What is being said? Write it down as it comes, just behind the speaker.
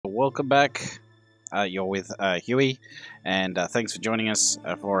welcome back. You're with Huey, and thanks for joining us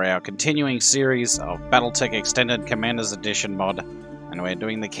for our continuing series of BattleTech Extended Commander's Edition mod. And we're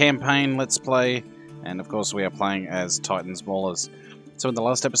doing the campaign Let's Play, and of course we are playing as Titans Maulers. So in the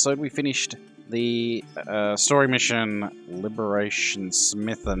last episode we finished the story mission Liberation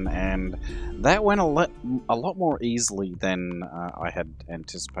Smithon, and that went a lot more easily than I had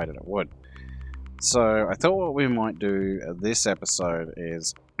anticipated it would. So I thought what we might do this episode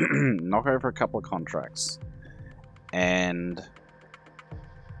is knock over a couple of contracts and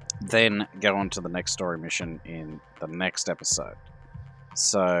then go on to the next story mission in the next episode.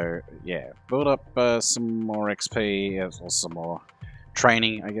 So yeah, build up some more XP or some more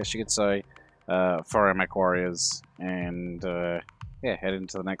training, I guess you could say, for our mech warriors, and yeah, head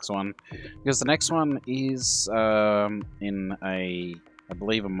into the next one, because the next one is in I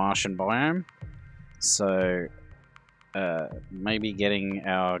believe a Martian biome. So maybe getting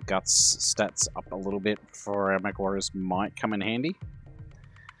our guts stats up a little bit for our mech warriors might come in handy.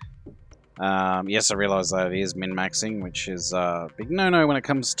 Yes, I realise that it is min-maxing, which is a big no-no when it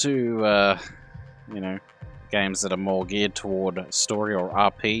comes to you know, games that are more geared toward story or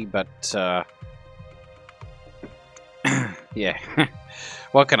RP, but yeah,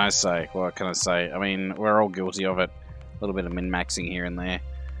 what can I say? What can I say? I mean, we're all guilty of it. A little bit of min-maxing here and there.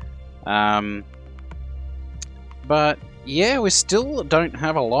 But yeah, we still don't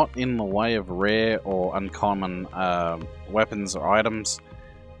have a lot in the way of rare or uncommon weapons or items.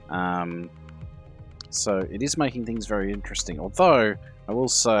 So it is making things very interesting. Although, I will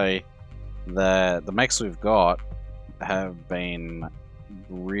say that the mechs we've got have been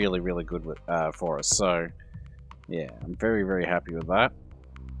really, really good with, for us. So yeah, I'm very, very happy with that.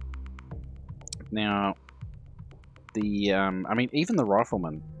 Now, the I mean, even the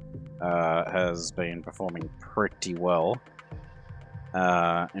rifleman has been performing pretty well.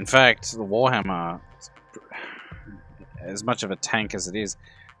 In fact, the Warhammer, as much of a tank as it is,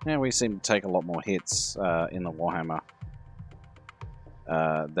 now we seem to take a lot more hits in the Warhammer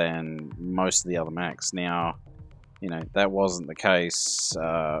than most of the other mechs. Now, you know, that wasn't the case,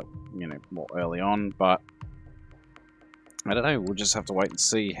 you know, more early on, but I don't know, we'll just have to wait and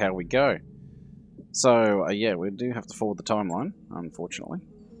see how we go. So, yeah, we do have to forward the timeline, unfortunately.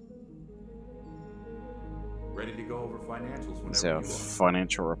 Ready to go over financials whenever That's our you are.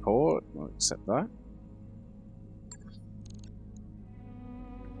 financial report. We'll accept that.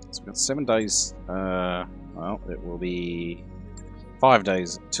 So we've got 7 days. Well, it will be 5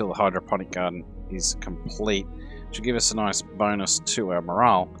 days till the hydroponic garden is complete, which will give us a nice bonus to our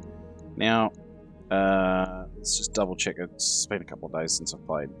morale. Now, let's just double check. It's been a couple of days since I've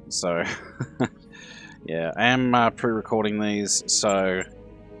played, so yeah, I am pre-recording these, so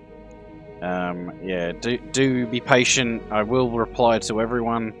yeah, do be patient. I will reply to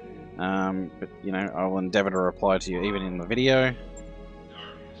everyone, but you know, I will endeavour to reply to you even in the video.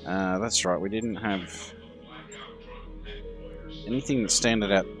 That's right, we didn't have anything that stood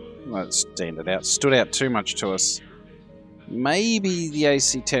out too much to us. Maybe the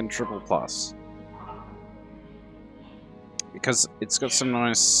AC-10 Triple Plus, because it's got some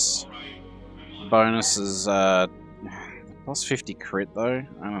nice bonuses. Plus 50 crit though,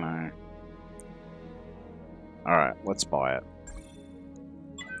 I don't know. Alright, let's buy it.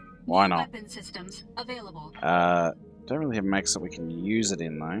 Why not? Weapon systems available. Don't really have mechs that we can use it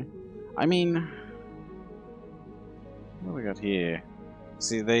in though. I mean, what do we got here?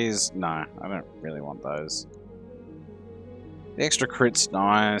 See these? No, I don't really want those. The extra crit's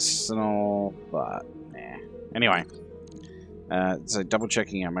nice and all, but nah. Anyway, so double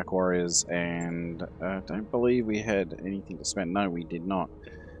checking our mech warriors, and don't believe we had anything to spend. No, we did not.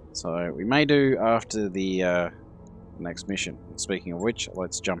 So we may do after the next mission. Speaking of which,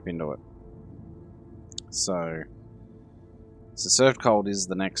 let's jump into it. So Served Cold is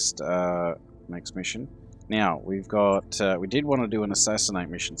the next next mission. Now we've got we did want to do an assassinate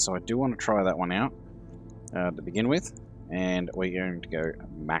mission, so I do want to try that one out to begin with, and we're going to go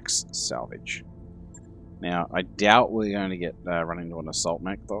max salvage. Now I doubt we're going to get run into an assault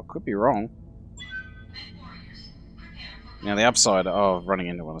mech, though I could be wrong. Now, the upside of running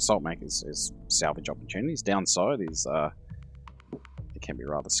into an assault mech is salvage opportunities. Downside is it can be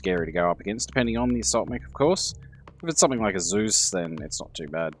rather scary to go up against, depending on the assault mech, of course. If it's something like a Zeus, then it's not too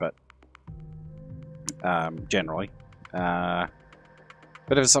bad, but generally. But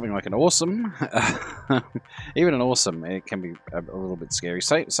if it's something like an awesome, even an awesome, it can be a little bit scary.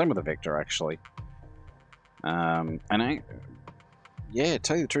 Same with a Vector, actually. Yeah,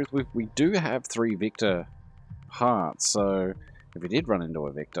 tell you the truth, we do have 3 Victor parts, so if we did run into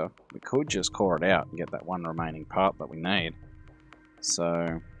a Victor, we could just core it out and get that one remaining part that we need.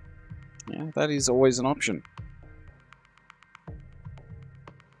 So Yeah, that is always an option.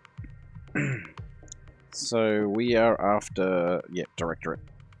 So we are after, yeah, Directorate.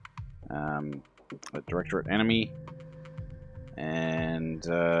 Directorate enemy. And,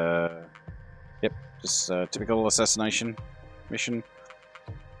 yep, just typical assassination mission.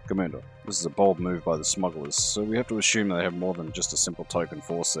 Commander, this is a bold move by the smugglers, so we have to assume they have more than just a simple token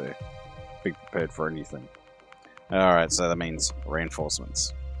force there. Be prepared for anything. Alright, so that means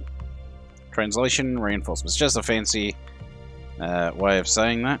reinforcements. Translation, reinforcements. Just a fancy way of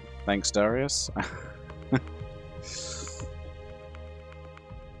saying that. Thanks, Darius.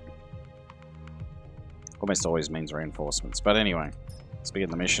 Almost always means reinforcements. But anyway, let's begin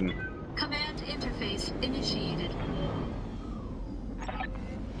the mission. Command interface initiated.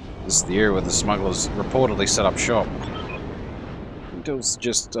 This is the area where the smugglers reportedly set up shop. Intel's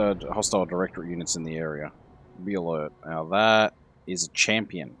just hostile directorate units in the area. Be alert. Now that is a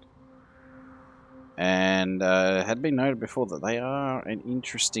champion. And had been noted before that they are an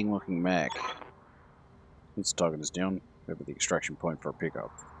interesting looking mech. Its target is down. Over the extraction point for a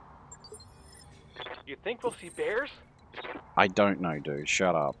pickup. You think we'll see bears? I don't know, dude.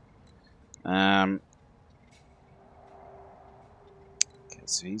 Shut up. Okay,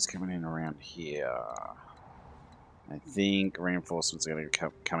 so he's coming in around here. I think reinforcements are going to be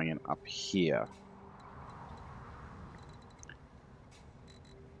coming in up here.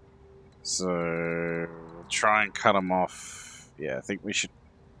 So we'll try and cut them off. Yeah, I think we should.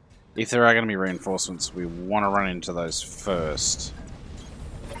 If there are going to be reinforcements, we want to run into those first.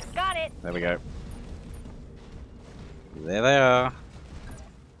 Got it. There we go. There they are.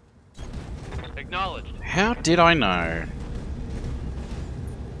 Acknowledged. How did I know?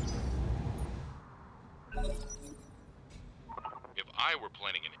 If I were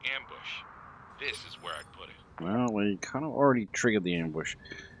planning an ambush, this is where I'd put it. Well, we kind of already triggered the ambush.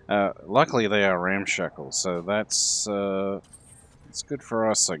 Luckily, they are ramshackle, so that's good for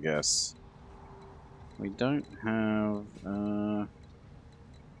us, I guess. We don't have.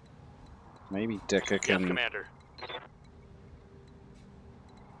 Maybe Decker can. Yes, Commander.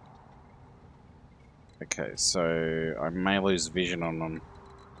 Okay, so I may lose vision on them.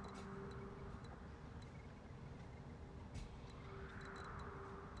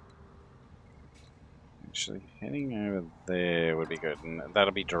 Actually, heading over there would be good, and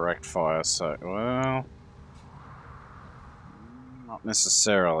that'll be direct fire, so, well... Not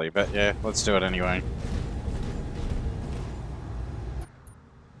necessarily, but yeah, let's do it anyway.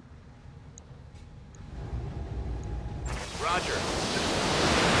 Roger.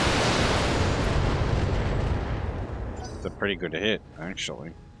 It's a pretty good hit,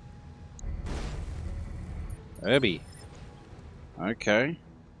 actually. Herbie. Okay.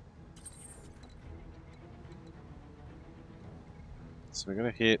 So we're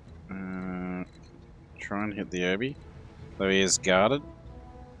gonna hit, try and hit the Obi, though he is guarded.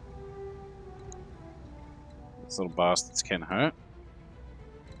 These little bastards can hurt.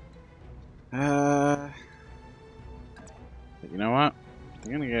 But you know what?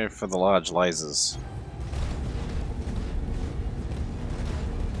 I'm gonna go for the large lasers.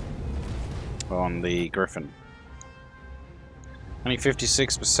 On the Griffin. Only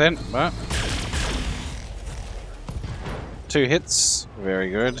 56%, but... 2 hits, very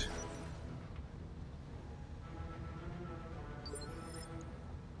good.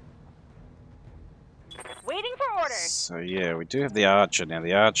 Waiting for orders. So yeah, we do have the Archer. Now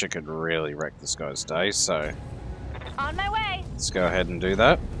the Archer could really wreck this guy's day, so... On my way. Let's go ahead and do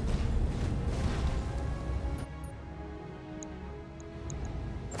that.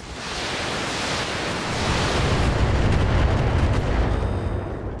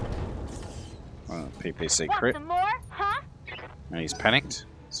 PPC crit. Want some more? Huh? And he's panicked,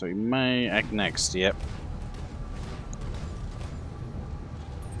 so he may act next, yep.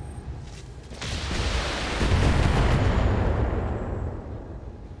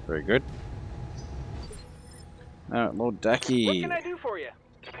 Very good. Lord Daki. What can I do for you?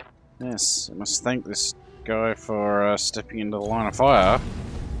 Yes, I must thank this guy for stepping into the line of fire.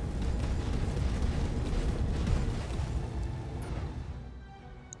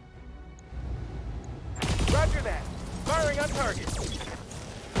 Roger that. Firing on target.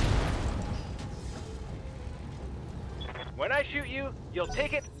 When I shoot you, you'll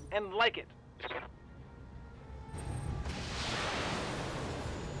take it and like it.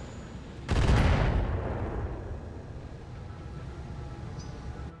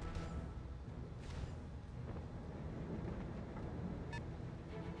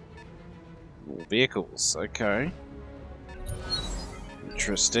 Vehicles, okay.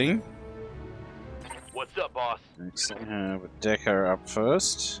 Interesting. What's up, boss? Next we have a Decker up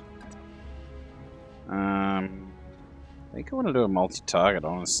first. I think I want to do a multi-target,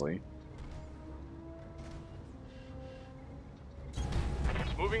 honestly.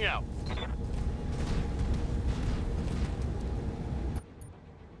 Moving out.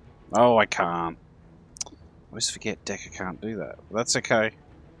 Oh, I can't. I always forget Decker can't do that. But that's okay.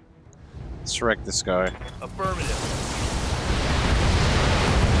 Let's wreck this guy. Affirmative.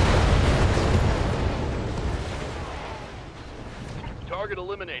 Target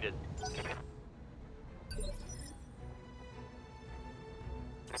eliminated.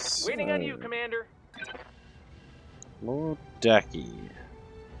 Waiting on you, Commander. Lord Dacky.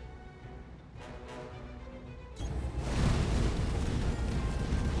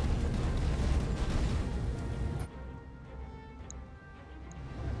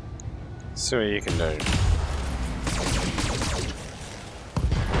 See what you can do.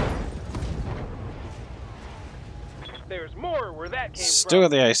 There's more where that came Still from.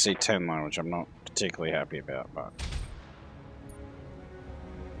 at the AC-10 though, which I'm not particularly happy about, but...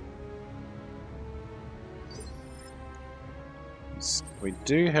 We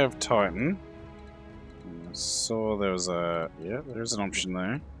do have Titan. I saw there was a... yeah, there's an option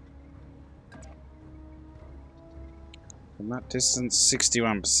there. From that distance,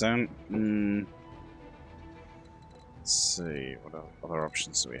 61%. Let's see, what other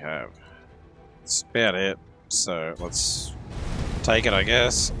options do we have? That's about it, so let's take it, I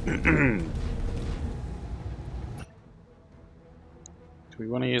guess. Do we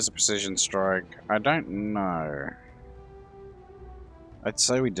want to use a precision strike? I don't know. I'd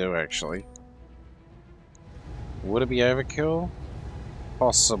say we do, actually. Would it be overkill?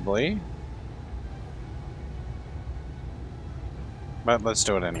 Possibly. But let's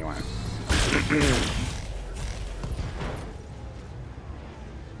do it anyway.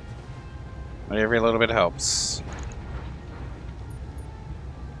 Every little bit helps.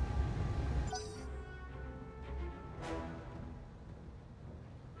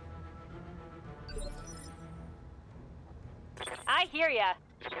 I hear ya.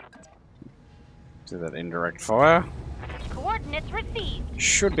 Do that indirect fire. Coordinates received.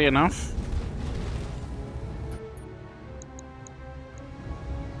 Should be enough.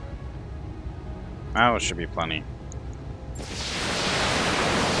 Oh, it should be plenty.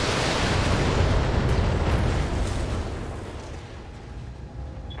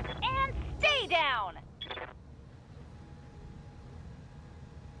 And stay down.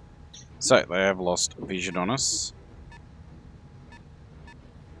 So, they have lost vision on us.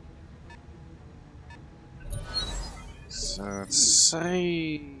 So, let's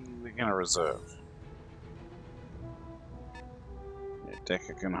say we're going to reserve. Yeah,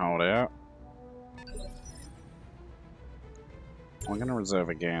 Decker can hold out. We're going to reserve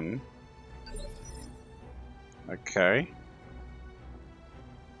again. Okay.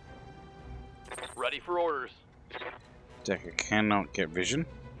 Ready for orders. Decker cannot get vision.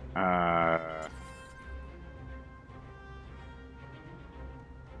 I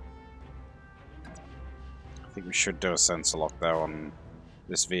think we should do a sensor lock though on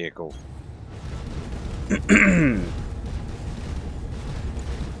this vehicle.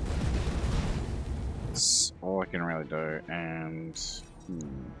 That's all I can really do, and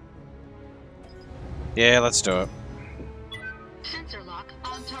yeah, let's do it. Sensor lock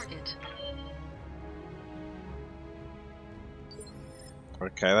on target.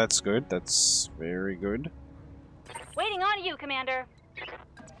 Okay, that's good. That's very good. Waiting on you, Commander.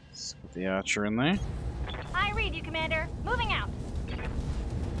 Let's put the archer in there. I read you, Commander. Moving out.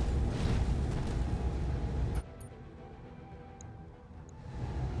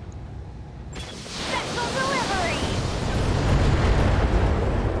 Special delivery.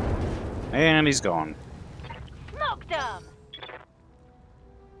 And he's gone. Smoked them.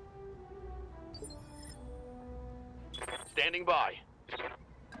 Standing by.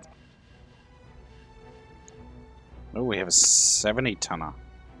 Oh, we have a 70-tonner.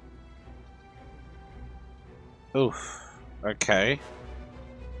 Oof. Okay.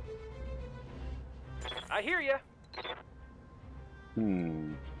 I hear ya.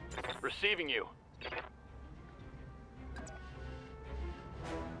 Receiving you.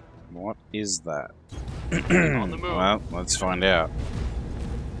 What is that? On the move. Well, let's find out.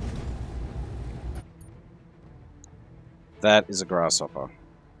 That is a grasshopper.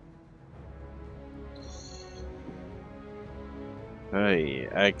 Hey,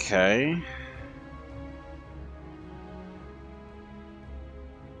 okay.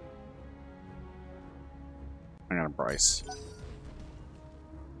 I'm gonna brace.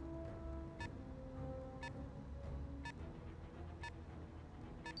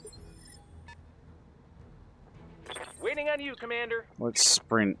 Waiting on you, Commander. Let's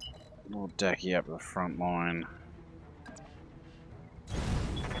sprint Lord Dacky up the front line.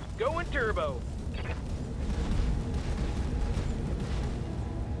 Going turbo.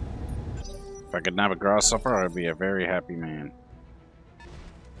 If I could nab a grasshopper, I'd be a very happy man.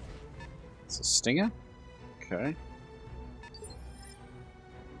 It's a stinger? Okay.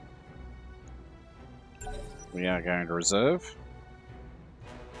 We are going to reserve.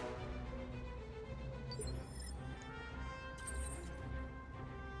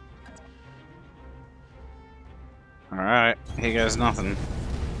 Alright, here goes nothing.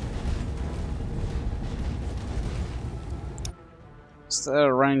 Is there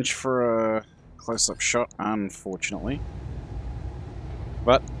a range for a close-up shot? Unfortunately.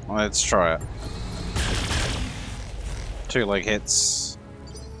 But, let's try it. 2 leg hits.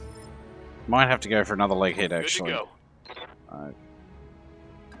 Might have to go for another leg hit, actually. Good to go. I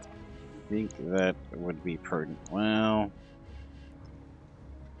think that would be prudent. Well,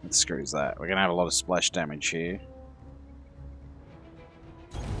 that screws that. We're going to have a lot of splash damage here.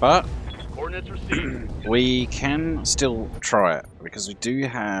 But Coordinates received. we can still try it, because we do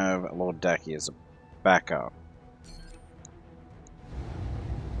have Lord Dacky as a backup.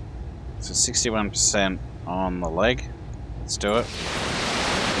 So 61% on the leg. Let's do it.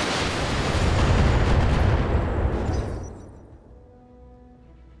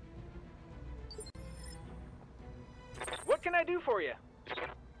 What can I do for you?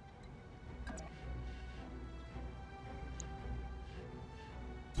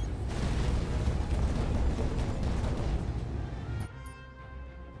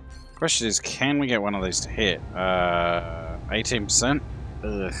 Question is, can we get one of these to hit? 18%?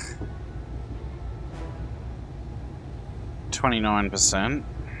 Ugh. 29%.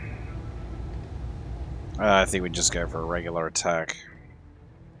 I think we just go for a regular attack.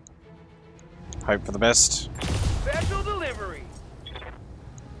 Hope for the best. Special delivery.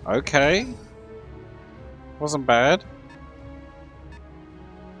 Okay. Wasn't bad.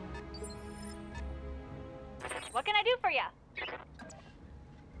 What can I do for you?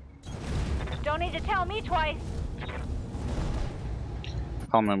 Don't need to tell me twice.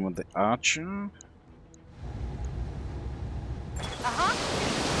 Hellman with the archer. Uh-huh.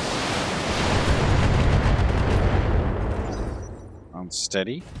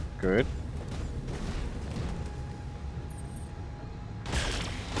 Unsteady. Good.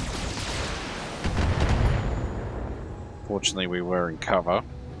 Fortunately, we were in cover.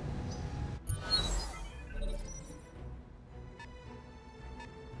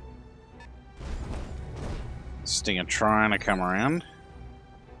 Stinger trying to come around.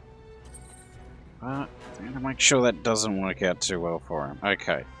 I'm going to make sure that doesn't work out too well for him.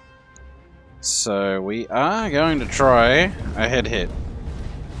 Okay. So we are going to try a head hit.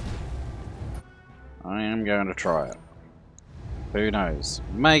 I am going to try it. Who knows?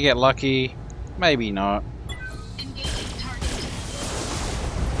 May get lucky, maybe not. Engaging target.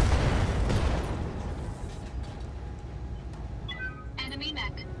 Enemy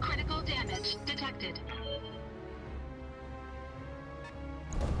mech. Critical damage detected.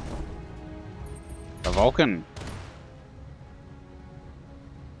 A Vulcan.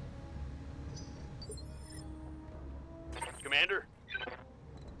 Commander.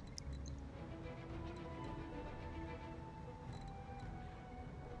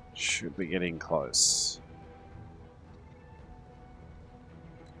 Should be getting close.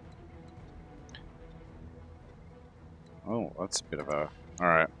 Oh, that's a bit of a...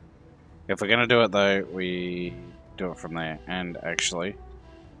 Alright. If we're gonna do it though, we do it from there. And actually...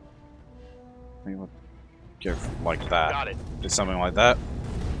 we would go like that. Got it. Do something like that.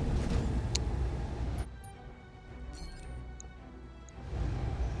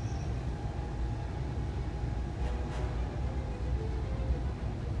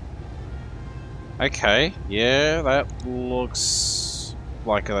 Okay, yeah, that looks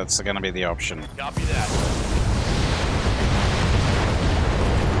like that's going to be the option. Copy that.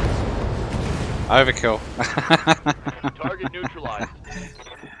 Overkill. Target neutralized.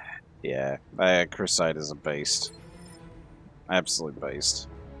 Yeah, that Crusader's a beast. Absolute beast.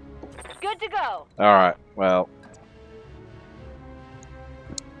 Good to go. Alright, well.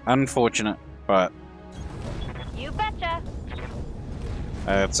 Unfortunate, but You betcha.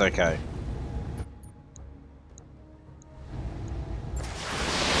 it's okay.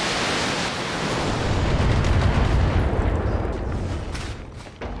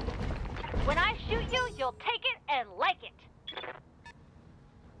 When I shoot you, you'll take it and like it.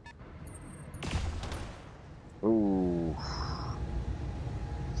 Ooh.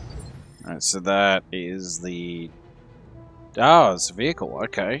 Alright, so that is the... Oh, it's a vehicle,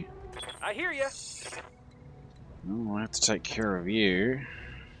 okay. I hear ya. Well, I have to take care of you.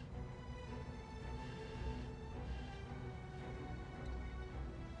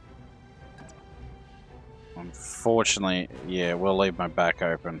 Unfortunately, yeah, we'll leave my back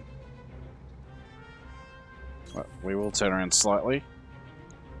open. But we will turn around slightly.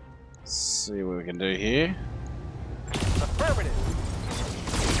 See what we can do here. Affirmative.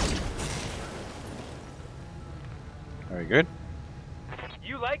 Very good.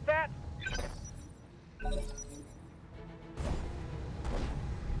 You like that?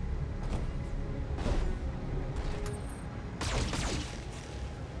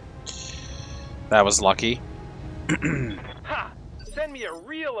 That was lucky. Ha! Send me a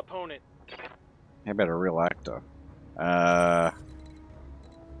real opponent. How about a real actor?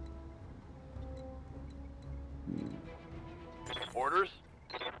 Orders?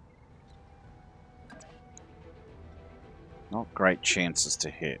 Not great chances to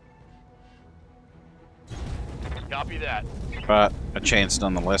hit, Copy that. but a chance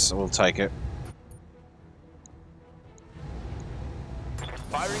nonetheless, so we'll take it.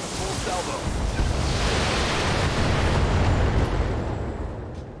 Firing full salvo.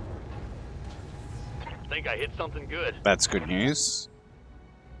 Think I hit something good. That's good news.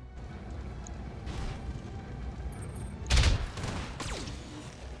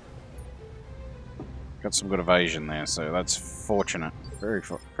 Got some good evasion there, so that's fortunate. Very,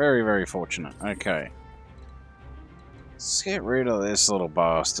 very fortunate. Okay. Let's get rid of this little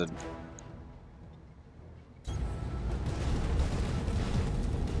bastard.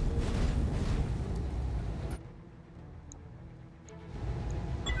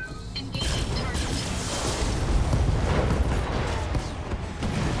 Engaging target.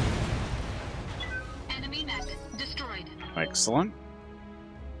 Enemy mech destroyed. Excellent.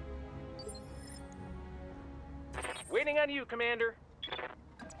 Waiting on you, Commander.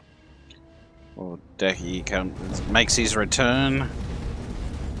 Well, Decky makes his return.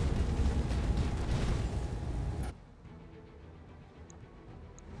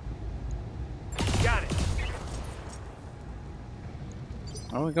 Got it.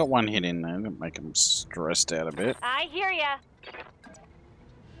 Oh, we got one hit in there. Didn't make him stressed out a bit. I hear ya.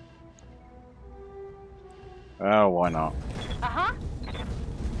 Oh, why not? Uh-huh.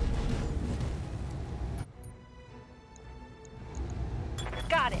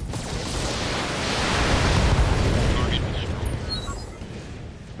 Got it. Target destroyed.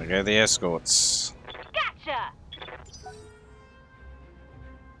 There go the escorts. Gotcha.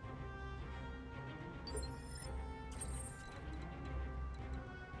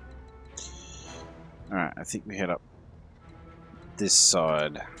 Alright, I think we head up this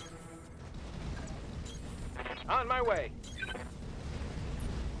side. On my way.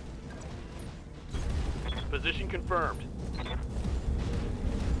 Position confirmed.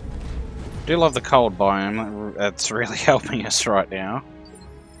 Do love the cold biome. That's really helping us right now.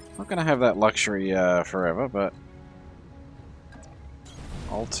 Not going to have that luxury forever, but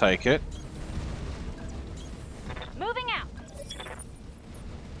I'll take it. Moving out.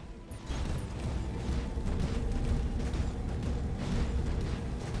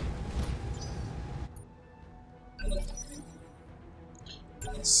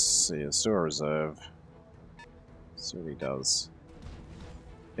 Let's see, let's do a reserve. See what he does.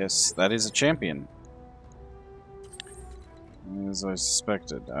 Yes, that is a champion. As I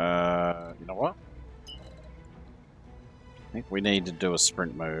suspected. You know what? I think we need to do a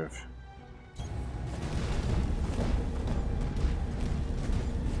sprint move.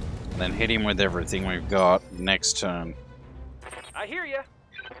 And then hit him with everything we've got next turn. I hear ya.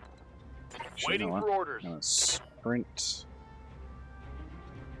 Actually, Waiting you know what? for orders. I'm gonna sprint.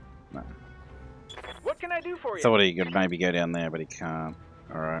 No. What can I do for you? Thought he could maybe go down there, but he can't.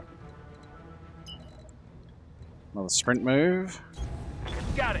 Alright. Another sprint move.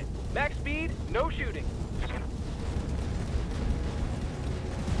 Got it. Max speed, no shooting.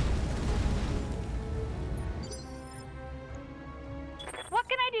 What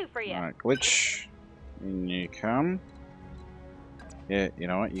can I do for you? Alright, glitch. In you come. Yeah, you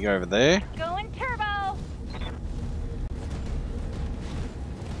know what? You go over there. Going turbo.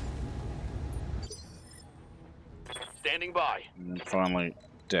 Standing by. And then finally,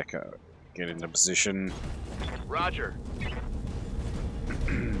 Deco. Get into position. Roger.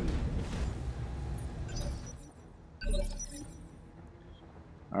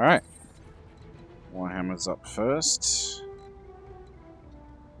 Alright. Warhammer's up first.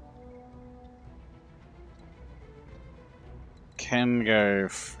 Can go.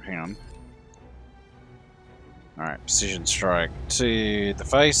 Hang on. Alright, precision strike to the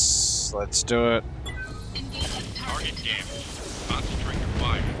face. Let's do it. Engaging Target target. damage. Concentrate your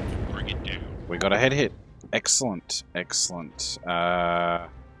fire. Bring it down. We got a head hit. Excellent, excellent. So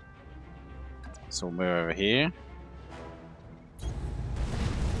we'll move over here.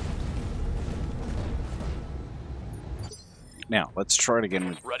 Now, let's try it again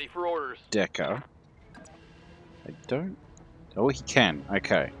with Ready for orders. Decker. I don't... Oh, he can.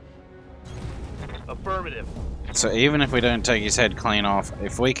 Okay. Affirmative. So even if we don't take his head clean off,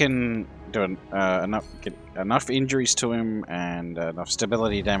 if we can do get enough injuries to him and enough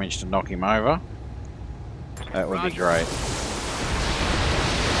stability damage to knock him over, that would be great.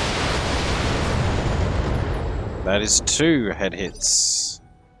 That is 2 head hits.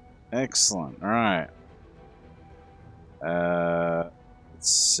 Excellent. Alright. Let's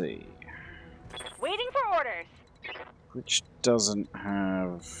see. Waiting for orders. Which doesn't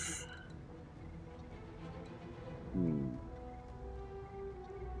have... Can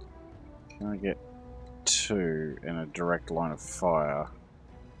I get 2 in a direct line of fire?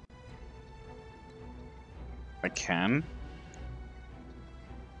 I can.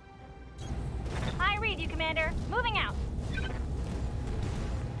 I read you, Commander. Moving out.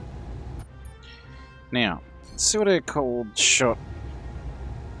 Now, let's see what a cold shot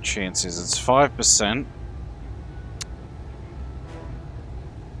chance is. It's 5%.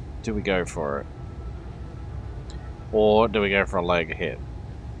 Do we go for it? Or do we go for a leg hit?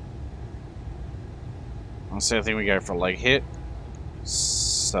 Honestly, I think we go for a leg hit.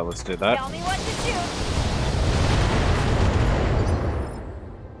 So let's do that. Tell me what to do.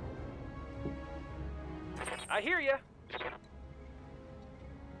 I hear you.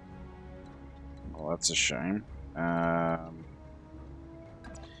 Well, that's a shame. Alright,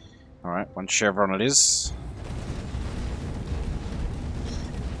 1 chevron it is.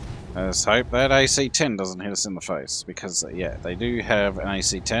 Let's hope that AC-10 doesn't hit us in the face, because, yeah, they do have an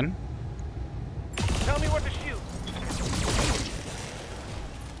AC-10. Tell me what to shoot.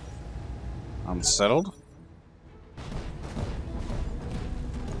 Unsettled.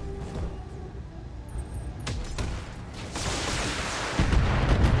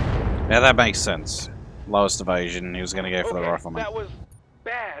 Now that makes sense. Lowest evasion, he was going to go for the rifleman. That was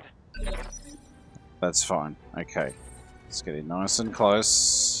bad. That's fine. Okay. Let's get in nice and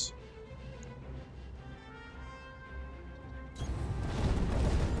close.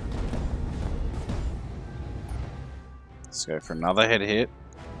 Let's go for another head hit.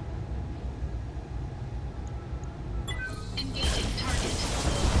 Engaging target.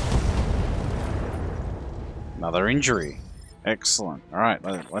 Another injury. Excellent. Alright,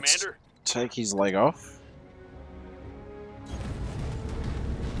 let's Commander. take his leg off.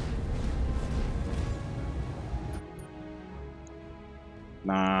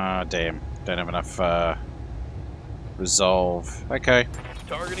 Nah, damn. Don't have enough resolve. Okay.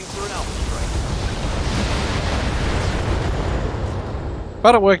 Targeting for an alpha strike.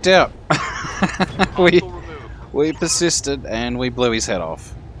 But it worked out. Hostile removed. we persisted and we blew his head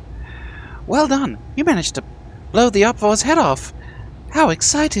off. Well done. You managed to blow the Upvor's head off. How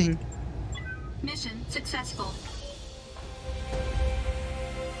exciting. Mission successful.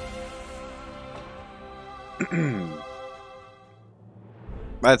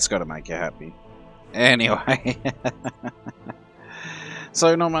 That's got to make you happy. Anyway.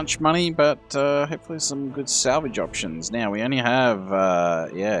 So not much money, but hopefully some good salvage options. Now, we only have,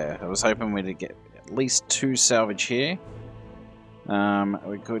 yeah, I was hoping we'd get at least 2 salvage here.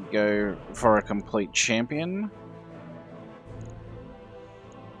 We could go for a complete champion.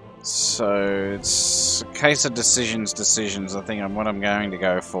 So it's a case of decisions, I think, on what I'm going to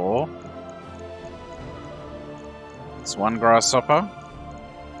go for. It's 1 grasshopper,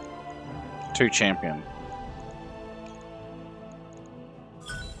 2 champion.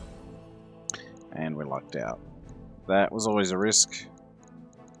 And we're locked out. That was always a risk.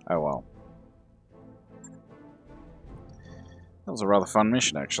 Oh well. That was a rather fun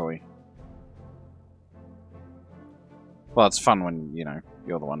mission, actually. Well, it's fun when, you know,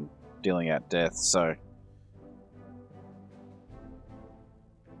 you're the one dealing out death, so...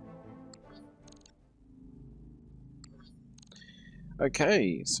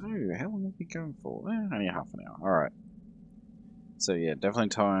 Okay, so how long have we been going for? Only half an hour. Alright. So yeah, definitely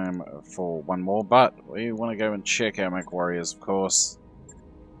time for 1 more, but we want to go and check our mech warriors, of course.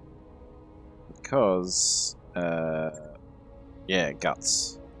 Because, yeah,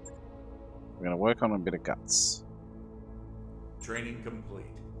 guts. We're going to work on a bit of guts. Training complete.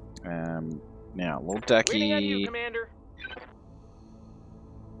 Now, Lord Waiting on you, Daki, Commander.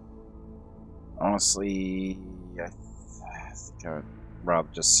 honestly, I think I'd rather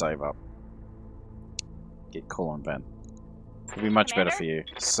just save up. Get cool and vent. It'll be much better for you.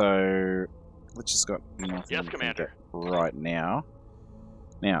 So, let's just got nothing Yes, we can Commander. get right now.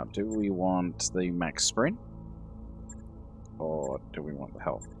 Now, do we want the max sprint? Or do we want the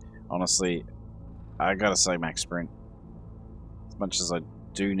health? Honestly, I gotta say max sprint. As much as I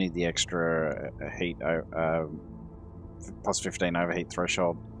do need the extra heat plus 15 overheat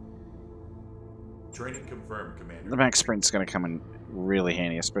threshold. Training confirmed, Commander. The max sprint's going to come in really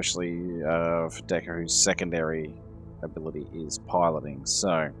handy, especially for Decker, whose secondary ability is piloting.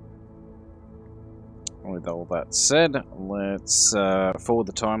 So, with all that said, let's forward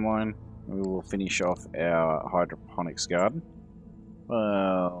the timeline. We will finish off our hydroponics garden.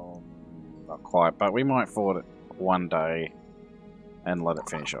 Well, not quite, but we might forward it one day and let it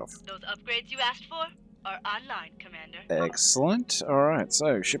finish off. Those upgrades you asked for are online, Commander. Excellent. Alright,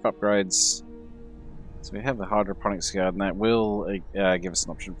 so ship upgrades. So we have the hydroponics garden. That will give us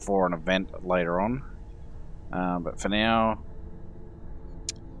an option for an event later on. But for now,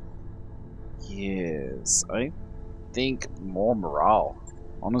 yes, I think more morale.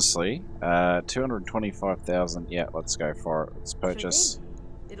 Honestly, 225,000. Yeah, let's go for it. Let's purchase.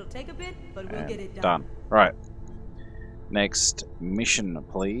 It'll take a bit, but we'll get it done. Right. Next mission,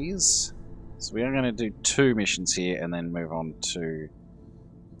 please. So we are going to do 2 missions here and then move on to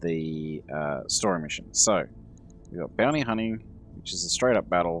the story mission. So we've got bounty hunting, which is a straight up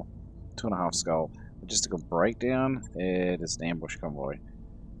battle, 2.5 skull, logistical breakdown. It is an ambush convoy.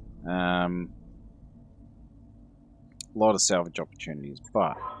 A lot of salvage opportunities,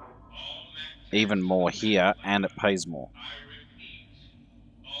 but even more here, and it pays more.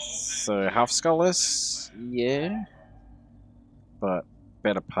 So half skull less, yeah, but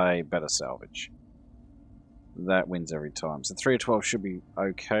better pay, better salvage. That wins every time. So 3 of 12 should be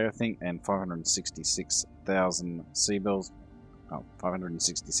okay, I think, and 566,000 sea bills. Oh,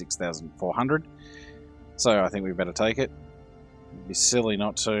 566,400. So I think we better take it. It'd be silly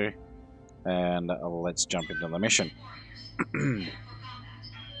not to. And let's jump into the mission.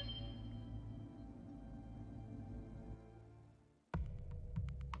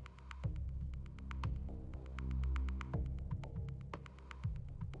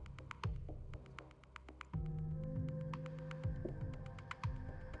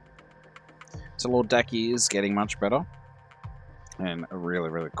 So Lord Daki is getting much better, and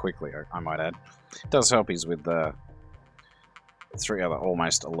really, really quickly, I might add. It does help he's with 3 other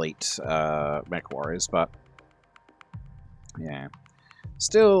almost elite mech warriors, but yeah.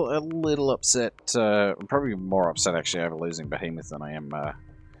 Still a little upset, I'm probably more upset actually over losing Behemoth than I am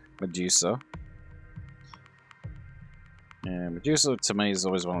Medusa. Yeah, Medusa to me is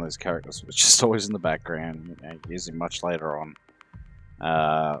always one of those characters which is just always in the background, you know, use him much later on.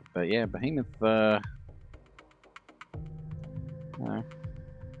 But yeah, Behemoth, you know.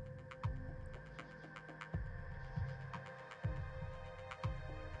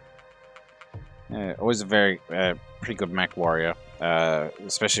 Yeah, always a very pretty good mech warrior,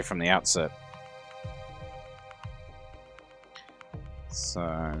 especially from the outset.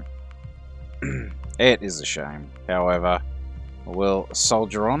 So it is a shame. However, we'll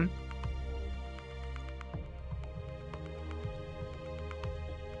soldier on.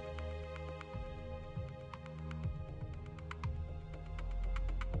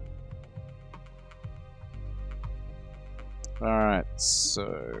 Alright,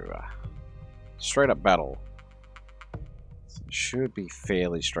 so straight up battle. So it should be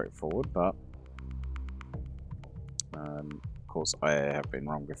fairly straightforward, but of course I have been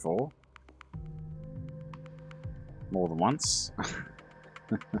wrong before. More than once.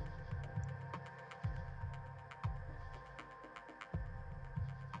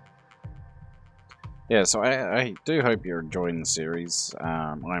 Yeah, so I do hope you're enjoying the series.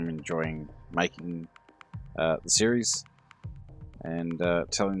 I'm enjoying making the series and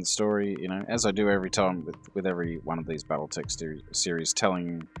telling the story, you know, as I do every time with every one of these BattleTech series,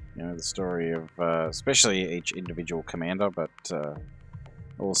 telling, you know, the story of especially each individual commander, but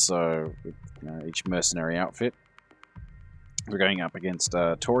also with, you know, each mercenary outfit. We're going up against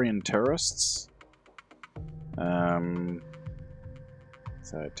Taurian terrorists.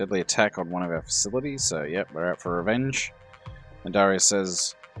 So deadly attack on one of our facilities. So yep, we're out for revenge. And Darius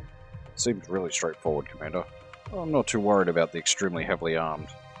says, "Seems really straightforward, Commander. I'm not too worried about the extremely heavily armed.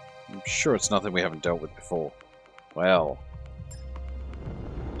 I'm sure it's nothing we haven't dealt with before." Well,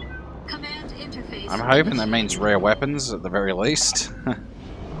 Command interface. I'm hoping that means rare weapons at the very least.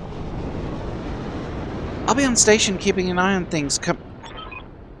 I'll be on station keeping an eye on things.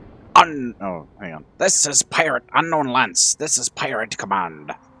 Oh, hang on. This is Pirate Unknown Lance. This is Pirate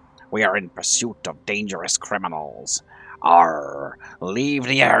Command. We are in pursuit of dangerous criminals. Arr! Leave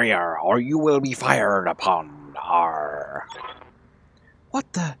the area, or you will be fired upon. Arr!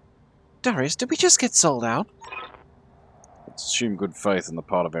 What the? Darius, did we just get sold out? Let's assume good faith on the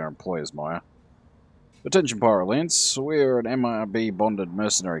part of our employers, Maya. Attention, Pirate Lance. We're an MRB-bonded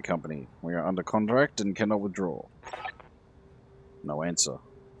mercenary company. We are under contract and cannot withdraw. No answer.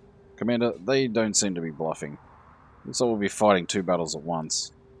 Commander, they don't seem to be bluffing. So we'll be fighting 2 battles at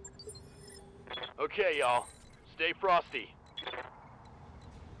once. Okay, y'all. Stay frosty.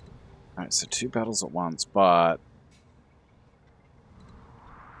 Alright, so 2 battles at once, but...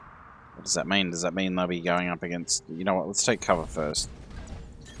 What does that mean? Does that mean they'll be going up against... You know what, let's take cover first.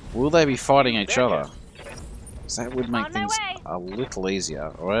 Will they be fighting each other? Because that would make On my things way. a little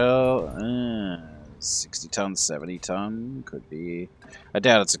easier. Well, 60 ton, 70 ton, could be... I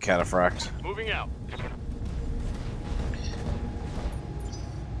doubt it's a cataphract. Moving out.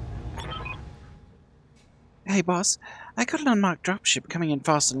 Hey boss, I got an unmarked dropship coming in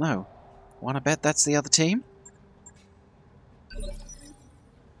fast and low. Wanna bet that's the other team?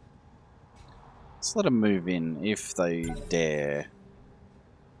 Let's let them move in if they dare.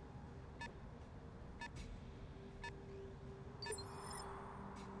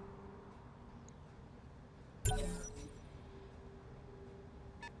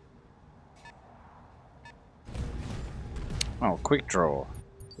 Oh, quick draw.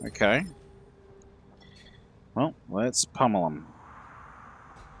 Okay. Well, let's pummel them.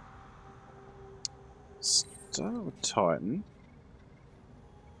 Start with Titan.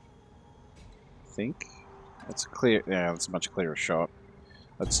 I think. That's a clear... Yeah, that's a much clearer shot.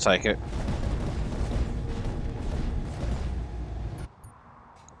 Let's take it.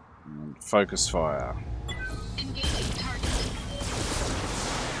 And focus fire. Engaging target.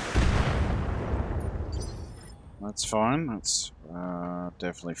 That's fine. That's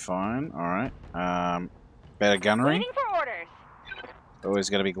definitely fine. Alright. Better gunnery. Waiting for orders. Always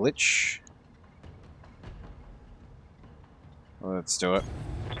got to be glitch. Let's do it.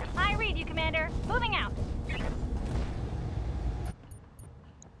 I read you, Commander. Moving out.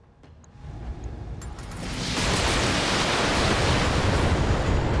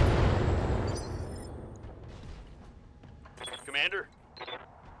 Commander?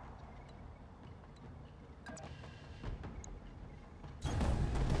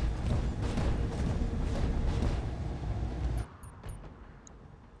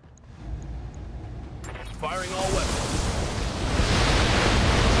 Firing all weapons.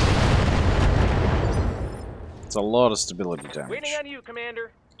 It's a lot of stability damage. Waiting on you,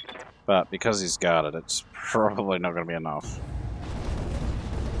 Commander. But because he's guarded, it's probably not going to be enough.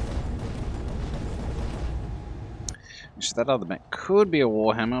 Actually, that other mech could be a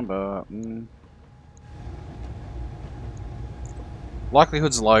Warhammer, but...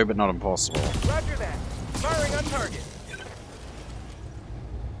 Likelihood's low, but not impossible. Roger that. Firing on target.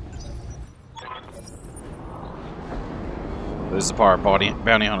 There's the pirate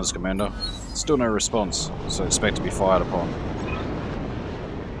bounty hunters, Commander. Still no response, so expect to be fired upon.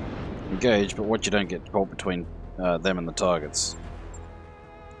 Engage, but watch you don't get caught between them and the targets.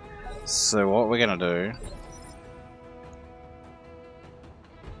 So what we're going to do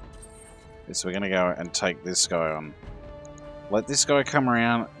is we're going to go and take this guy on. Let this guy come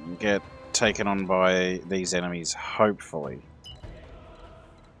around and get taken on by these enemies, hopefully.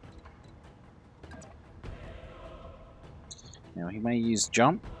 Now he may use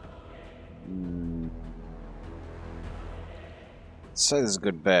jump. Let's say this is a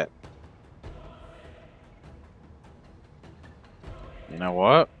good bet. You know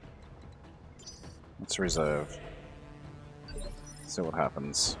what? Let's reserve. See what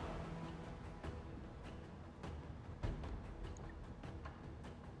happens.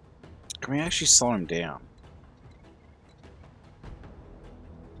 Can we actually slow him down?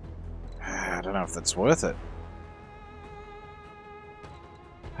 I don't know if that's worth it.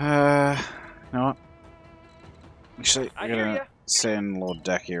 You know what? Actually, I we're hear gonna ya. send Lord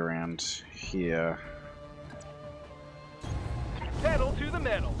Dacky around here. Pedal to the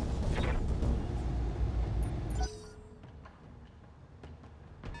metal.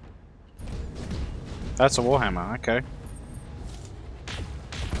 That's a Warhammer, okay.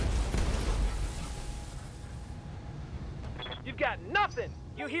 You've got nothing.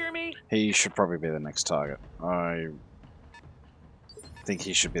 You hear me? He should probably be the next target. I think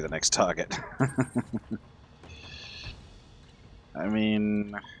he should be the next target. I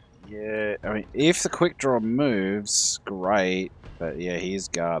mean, yeah, I mean, if the quick draw moves, great, but yeah, he is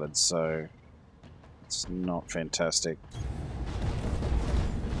guarded, so it's not fantastic.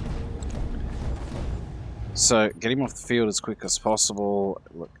 So, get him off the field as quick as possible.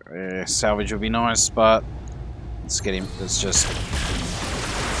 Look, salvage would be nice, but let's get him, let's just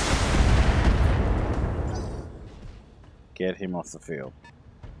get him off the field.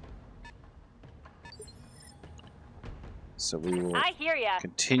 So we will I hear ya.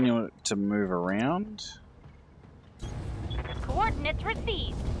 continue to move around. Coordinates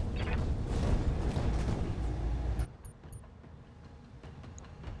received.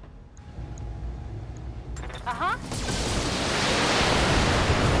 Uh-huh.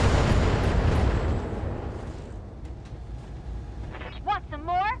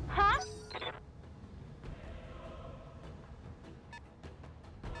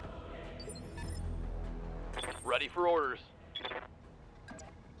 Ready for orders.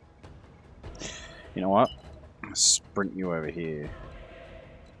 You know what? I'll sprint you over here.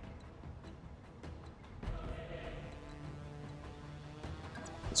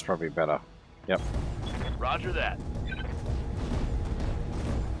 That's probably better. Yep. Roger that.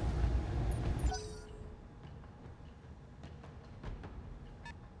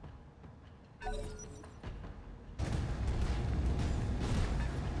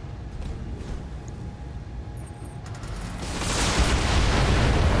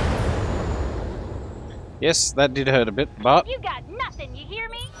 Yes, that did hurt a bit, but You got nothing, you hear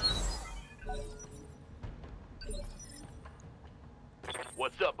me?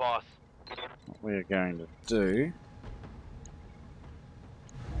 What's up, boss? what we're going to do...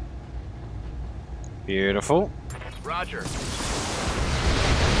 Beautiful. Roger.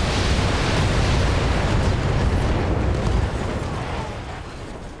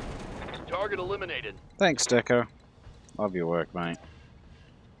 Target eliminated. Thanks, Deco. Love your work, mate.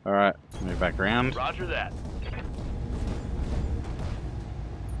 Alright, move back around. Roger that.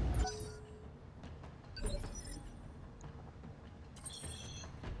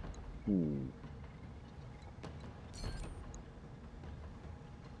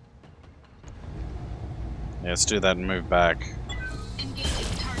 Yeah, let's do that and move back. Engaging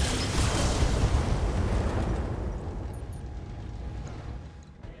target.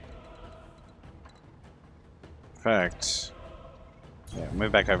 In fact... Yeah,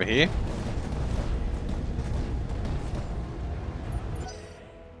 move back over here.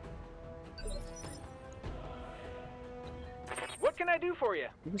 What can I do for you?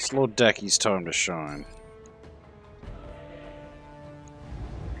 It's Lord Dackie's time to shine.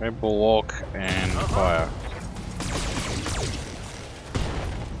 Okay, bulwark and fire.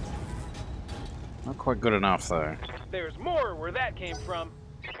 Not quite good enough though. There's more where that came from.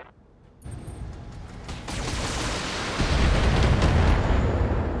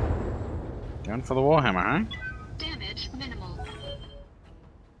 Going for the Warhammer, huh? Damage minimal.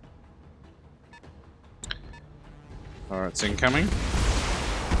 Alright, it's incoming.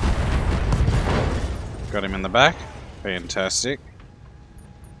 Got him in the back. Fantastic.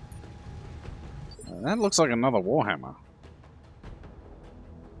 That looks like another Warhammer.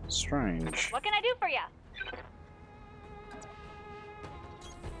 Strange. What can I do for you?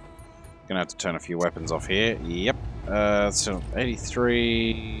 Gonna have to turn a few weapons off here. Yep. So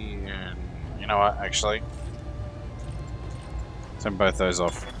 83 and you know what, actually. Turn both those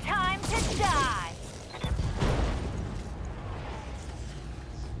off. Time to die.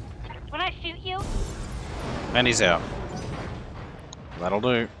 When I shoot you, And he's out. That'll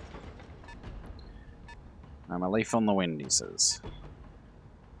do. I'm a leaf on the wind, he says.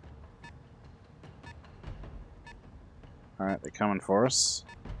 Alright, they're coming for us.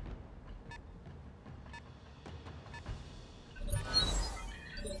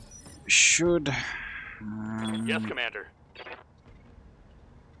 Should... Yes, Commander.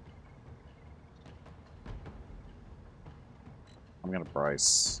 I'm gonna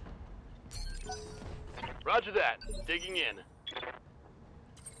brace. Roger that. Digging in.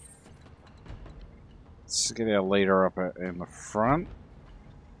 Let's get our leader up in the front.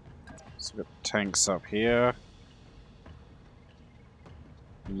 So we've got tanks up here.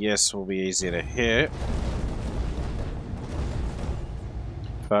 Yes, will be easier to hit.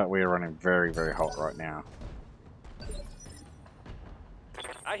 But we are running very, very hot right now.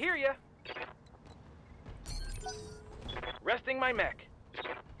 I hear ya. Resting my mech.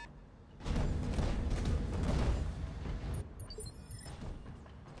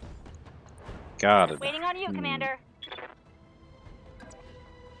 Guarded. waiting on you, Commander.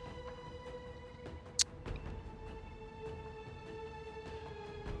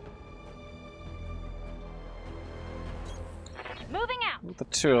 Moving out. What the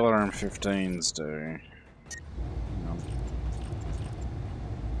two LRM-15s do?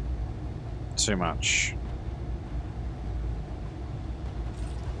 Too much.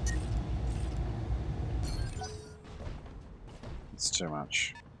 It's too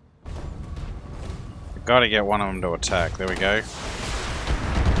much. We've got to get one of them to attack. There we go.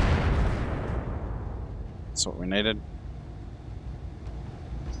 That's what we needed.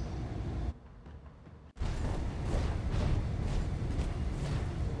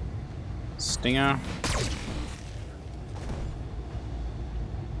 Stinger.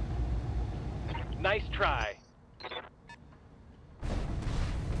 Nice try.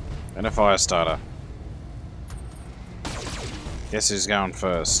 And a fire starter. Guess who's going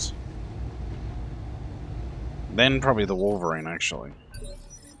first? Then probably the Wolverine, actually.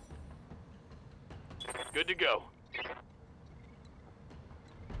 Good to go.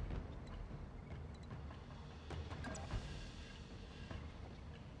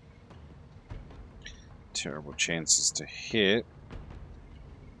 terrible chances to hit.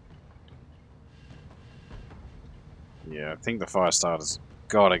 Yeah, I think the fire starter's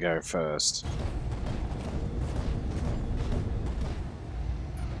gotta go first.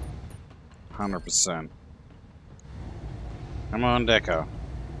 %. Come on, Decker.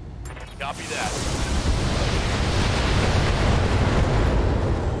 Copy that.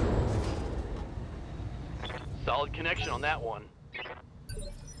 Solid connection on that one.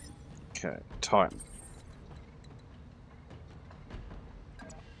 Okay, Titan.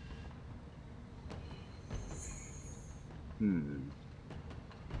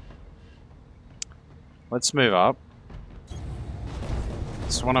 Let's move up.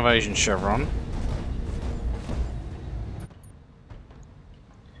 It's one evasion chevron.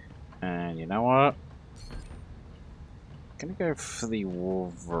 And you know what? I'm gonna go for the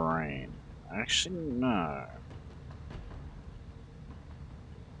Wolverine. Actually, no.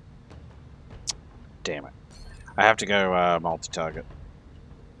 Damn it. I have to go multi-target.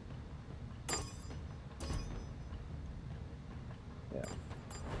 Yeah.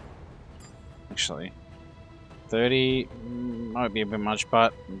 Actually, 30 might be a bit much,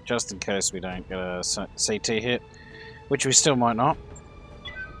 but just in case we don't get a CT hit, which we still might not.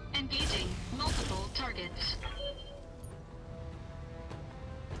 Engaging multiple targets.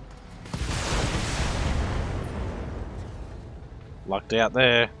 Lucked out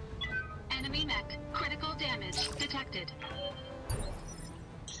there. Enemy mech. Critical damage detected.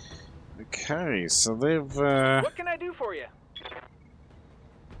 Okay, so they've What can I do for you?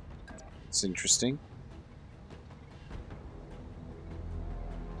 it's interesting.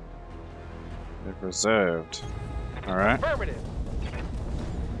 They've reserved. Alright. Affirmative.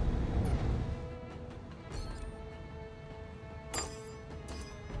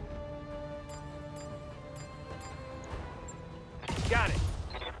 Got it.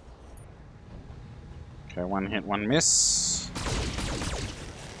 Okay, one hit, one miss.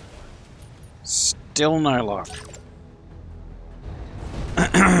 Still no luck.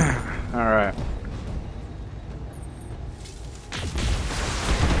 Alright.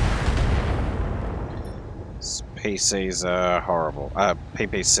 PCs are horrible.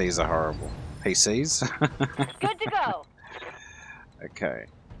 PPCs are horrible. PCs? Good to go. Okay.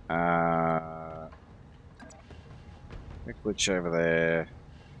 Quick glitch over there.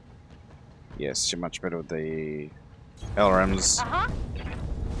 Yes, you're much better with the LRMs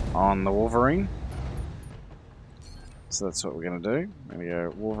on the Wolverine. So that's what we're going to do. We're going to go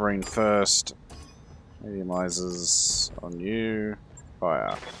Wolverine first. Medium lasers on you.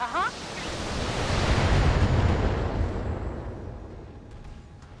 Fire.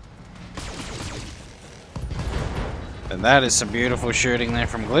 And that is some beautiful shooting there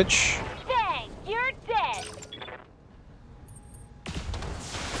from Glitch. Dang, you're dead.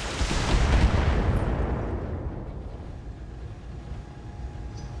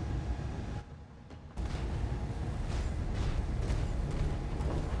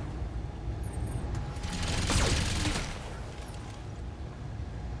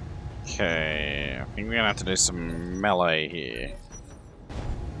 Okay, I think we're gonna have to do some melee here.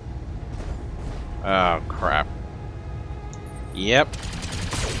 Oh crap. Yep.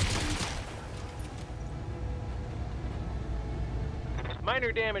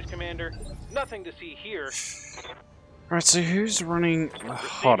 Minor damage, Commander. Nothing to see here. Right, so who's running the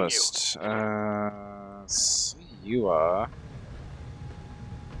hottest? So you are.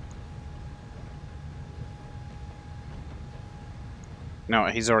 No,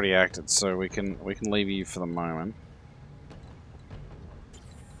 he's already acted, so we can leave you for the moment.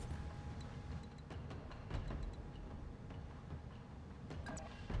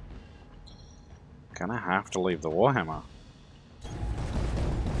 Gonna have to leave the Warhammer.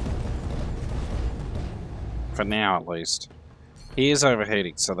 For now, at least. He is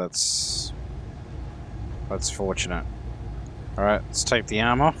overheating, so that's fortunate. Alright, let's take the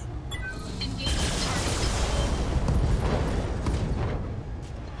arm off.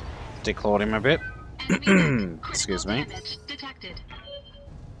 Declawed him a bit. Excuse me. Detected.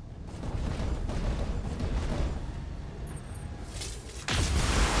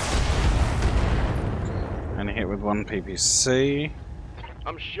 And hit with one PPC.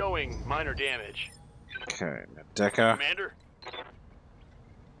 I'm showing minor damage. Okay, now Decker. Commander?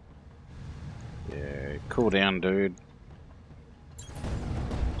 Yeah, cool down, dude.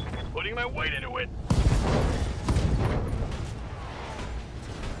 Putting my weight into it.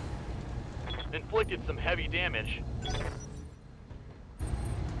 Inflicted some heavy damage.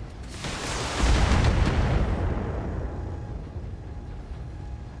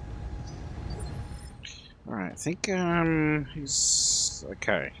 Alright, I think, he's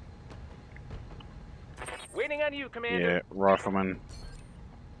okay. on you, Commander. Yeah, rifleman.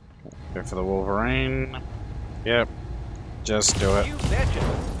 Go for the Wolverine. Yep. Just do it. You betcha.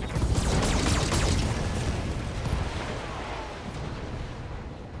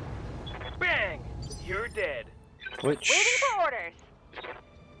 Bang! You're dead. Which? Waiting for orders.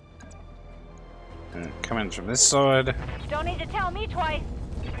 Come in from this side. Don't need to tell me twice.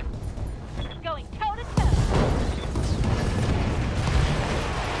 Going toe to toe.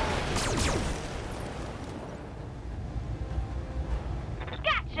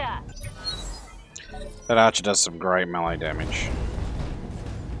 Gotcha. That archer does some great melee damage.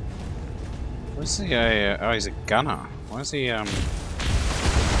 Where's he oh, he's a gunner. Why is he,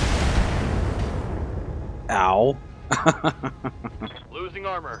 Ow. Losing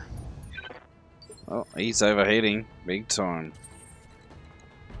armor. Oh, he's overheating. Big time.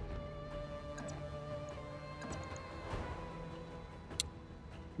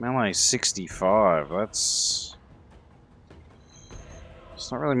 Melee 65. That's...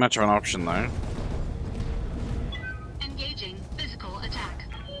 It's not really much of an option, though. Engaging physical attack.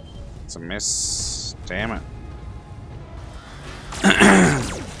 It's a miss. Damn it.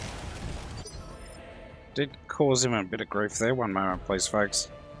 Did cause him a bit of grief there. One moment, please, folks.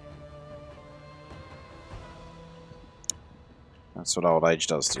 That's what old age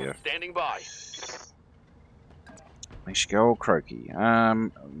does to you. Standing by. Makes you go all croaky.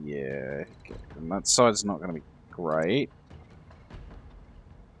 Yeah. And that side's not going to be great.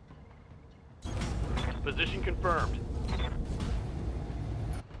 Position confirmed.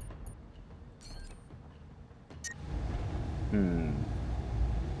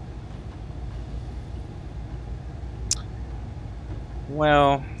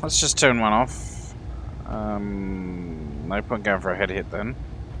 Well, let's just turn one off. No point going for a head hit then.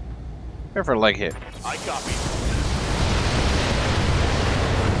 Go for a leg hit. I copy.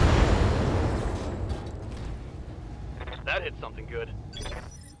 That hit something good.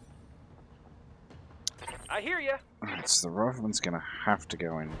 I hear ya. Alright, so the rifleman's gonna have to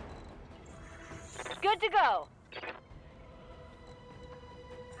go in. Good to go.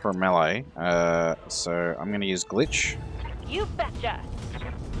 For a melee. So I'm gonna use glitch. You betcha.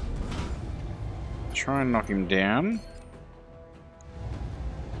 Try and knock him down.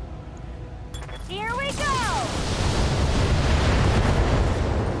 Here we go.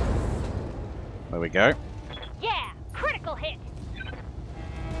 There we go. Yeah, critical hit.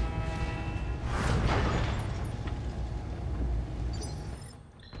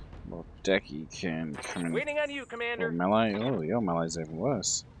 Well, Decky can come in Waiting on you, for Commander. melee. Oh, your melee's even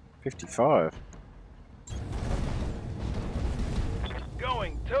worse. 55.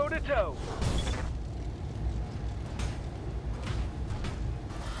 Going toe to toe.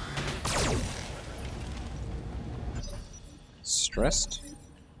 Stressed.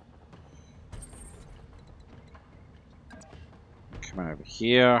 Coming over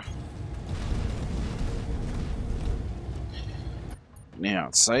here.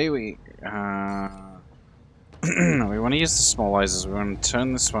 Now, say we we want to use the small lasers. We want to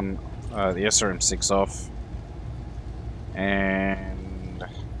turn this one, the SRM6 off, and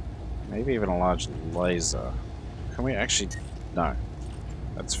maybe even a large laser. Can we actually? No,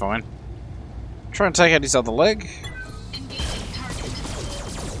 that's fine. Try and take out his other leg. Engaging target.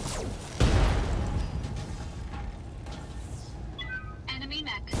 Enemy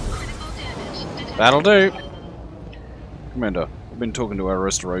mech. Critical damage detected. That'll do. Commander, I've been talking to our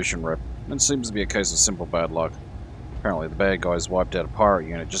restoration rep, and it seems to be a case of simple bad luck. Apparently the bad guys wiped out a pirate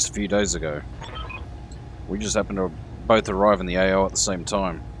unit just a few days ago. We just happened to both arrive in the AO at the same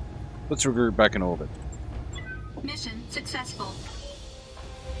time. Let's regroup back in orbit. Mission successful.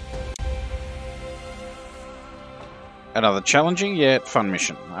 Another challenging yet fun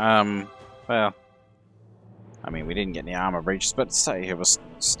mission. Well, I mean, we didn't get any armor breaches, but say it was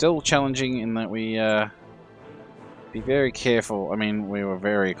still challenging in that we, be very careful. I mean, we were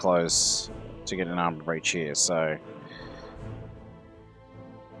very close to get an armor breach here, so...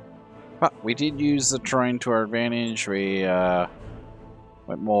 But we did use the terrain to our advantage. We,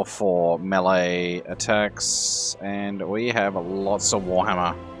 went more for melee attacks, and we have lots of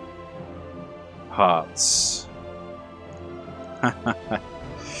Warhammer parts.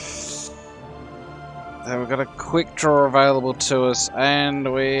 Then we've got a quick draw available to us,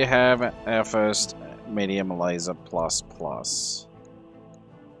 and we have our first medium laser plus.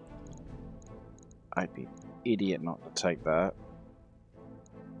 I'd be an idiot not to take that.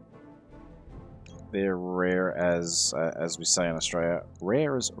 They're rare as we say in Australia,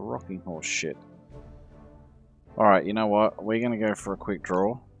 rare as rocking horse shit. Alright, you know what? We're going to go for a quick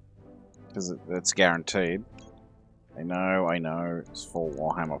draw, because it's guaranteed. I know, it's 4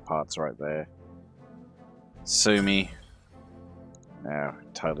 Warhammer parts right there. Sue me. No,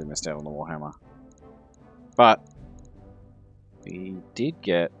 totally missed out on the Warhammer. But we did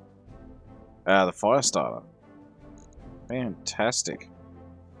get the Firestarter. Fantastic.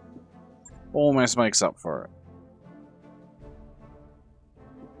 Almost makes up for it.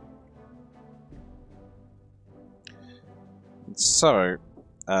 So,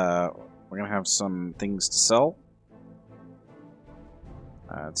 we're going to have some things to sell.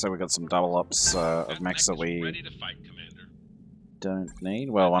 So we got some double ups of mechs that we ready to fight, Commander. don't need.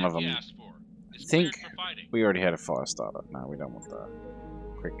 Well, one of them, Asked for. I Is think cleared for fighting. we already had a Firestarter. No, we don't want the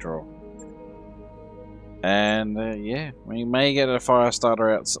quick draw. And yeah, we may get a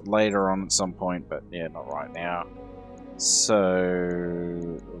Firestarter out later on at some point, but yeah, not right now.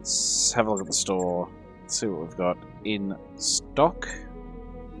 So let's have a look at the store, see what we've got in stock.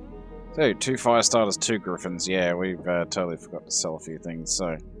 So 2 Firestarters, 2 Griffins. Yeah, we've totally forgot to sell a few things,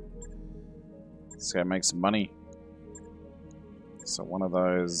 so let's go make some money. So one of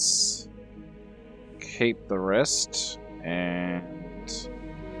those, keep the rest, and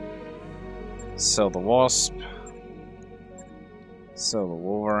sell the Wasp, sell the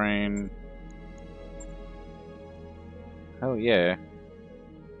Wolverine. Hell yeah.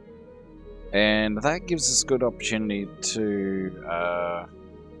 And that gives us good opportunity to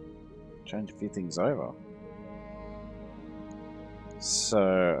change a few things over.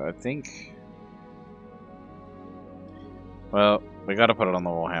 So I think, well, we got to put it on the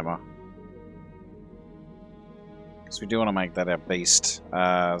Warhammer because we do want to make that our beast.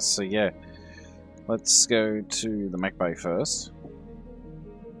 So yeah, let's go to the mech bay first.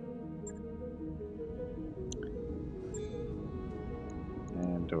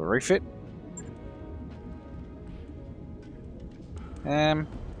 And do a refit.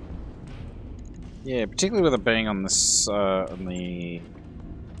 Yeah, particularly with it being on this, on the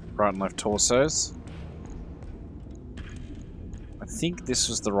right and left torsos. I think this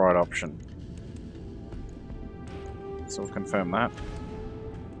was the right option. So we'll confirm that.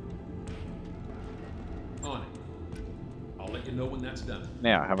 On it. I'll let you know when that's done.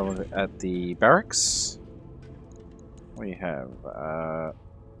 Now, have a look at the barracks. We have,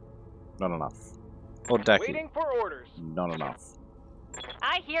 not enough. Or Daki. Waiting for orders. Not enough.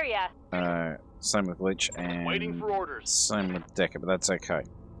 I hear ya. Same with Glitch and Waiting for orders. same with Decker, but that's okay.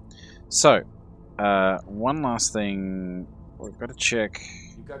 So, one last thing. We've got to check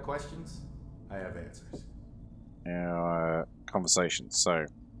You got questions? I have answers. our conversations. So,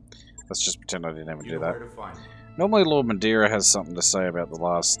 let's just pretend I didn't ever You do know that. where to find me. Normally, Lord Madeira has something to say about the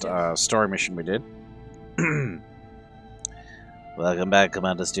last story mission we did. Welcome back,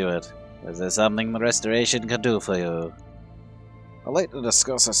 Commander Stewart. Is there something the Restoration can do for you? I'd like to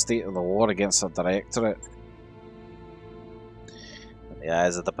discuss the state of the war against the Directorate. In the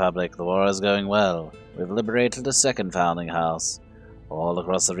eyes of the public, the war is going well. We've liberated a second founding house. All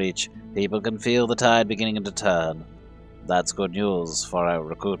across the Reach, people can feel the tide beginning to turn. That's good news for our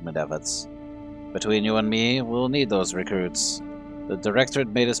recruitment efforts. Between you and me, we'll need those recruits. The Directorate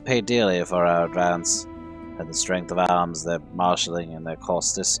made us pay dearly for our advance, and the strength of arms they're marshalling in their core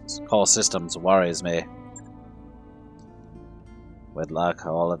systems worries me. With luck,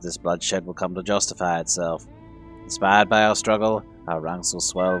 all of this bloodshed will come to justify itself. Inspired by our struggle, our ranks will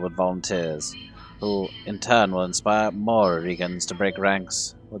swell with volunteers, who in turn will inspire more Regans to break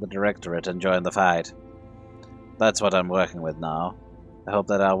ranks with the Directorate and join the fight. That's what I'm working with now. I hope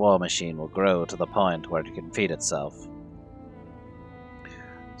that our war machine will grow to the point where it can feed itself.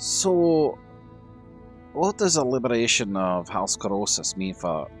 So, what does the liberation of House Coriolis mean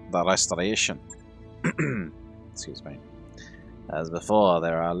for the Restoration? Excuse me. As before,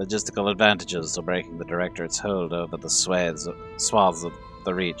 there are logistical advantages to breaking the Directorate's hold over the swaths of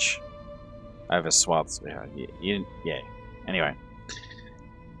the Reach. Over swaths, yeah. Anyway.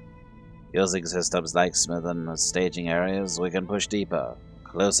 Using systems like Smithon as staging areas, we can push deeper,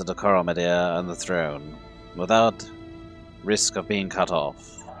 closer to Coromedia and the throne, without risk of being cut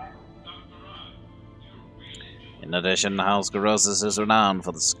off. In addition, House Coriolis is renowned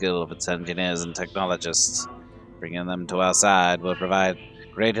for the skill of its engineers and technologists. Bringing them to our side will provide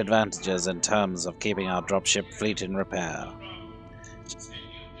great advantages in terms of keeping our dropship fleet in repair.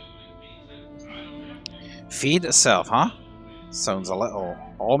 Feed itself, huh? Sounds a little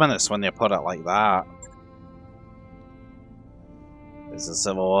ominous when you put it like that. This is a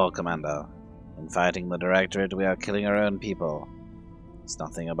civil war, Commander. In fighting the Directorate, we are killing our own people. There's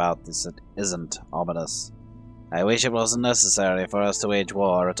nothing about this that isn't ominous. I wish it wasn't necessary for us to wage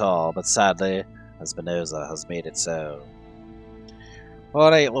war at all, but sadly, Espinosa has made it so.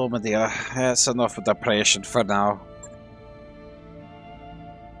 Alright, Lord Madeira, that's enough of depression for now.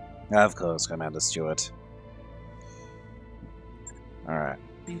 Of course, Commander Stewart. Alright.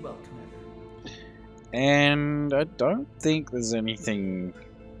 Be well, Commander. And I don't think there's anything...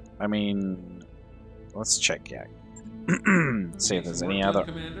 I mean... Let's check, yeah. See if there's any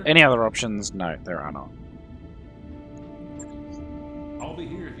other options. No, there are not. I'll be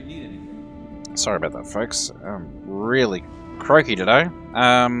here if you need anything. Sorry about that, folks. I'm really croaky today.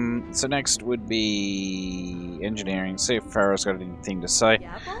 So next would be engineering. See if Pharaoh's got anything to say.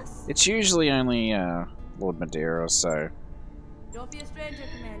 Yeah, boss? It's usually only Lord Madeira, so. Don't be a stranger,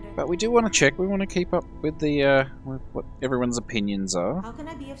 Commander. But we do want to check. We want to keep up with the with what everyone's opinions are. How can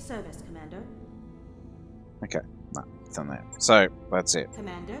I be of service, Commander? Okay, no, it's on there. So that's it.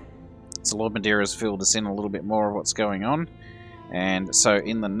 Commander? So Lord Madeira's filled us in a little bit more of what's going on. And so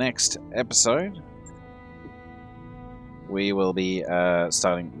in the next episode, we will be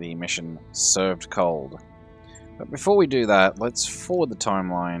starting the mission Served Cold. But before we do that, let's forward the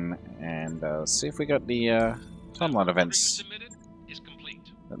timeline and see if we got the timeline events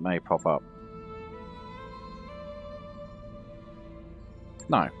that may pop up.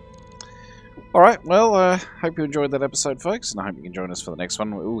 No. Alright, well, hope you enjoyed that episode, folks, and I hope you can join us for the next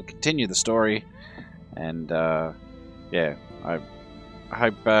one. We will continue the story, and yeah, I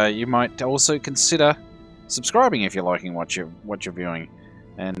hope you might also consider subscribing if you're liking what you're viewing.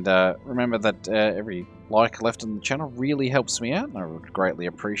 And remember that every like left on the channel really helps me out, and I would greatly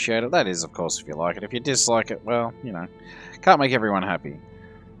appreciate it. That is, of course, if you like it. If you dislike it, well, you know, can't make everyone happy.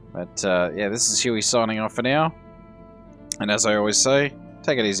 But yeah, this is Huey signing off for now. And as I always say,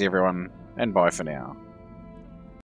 take it easy, everyone, and bye for now.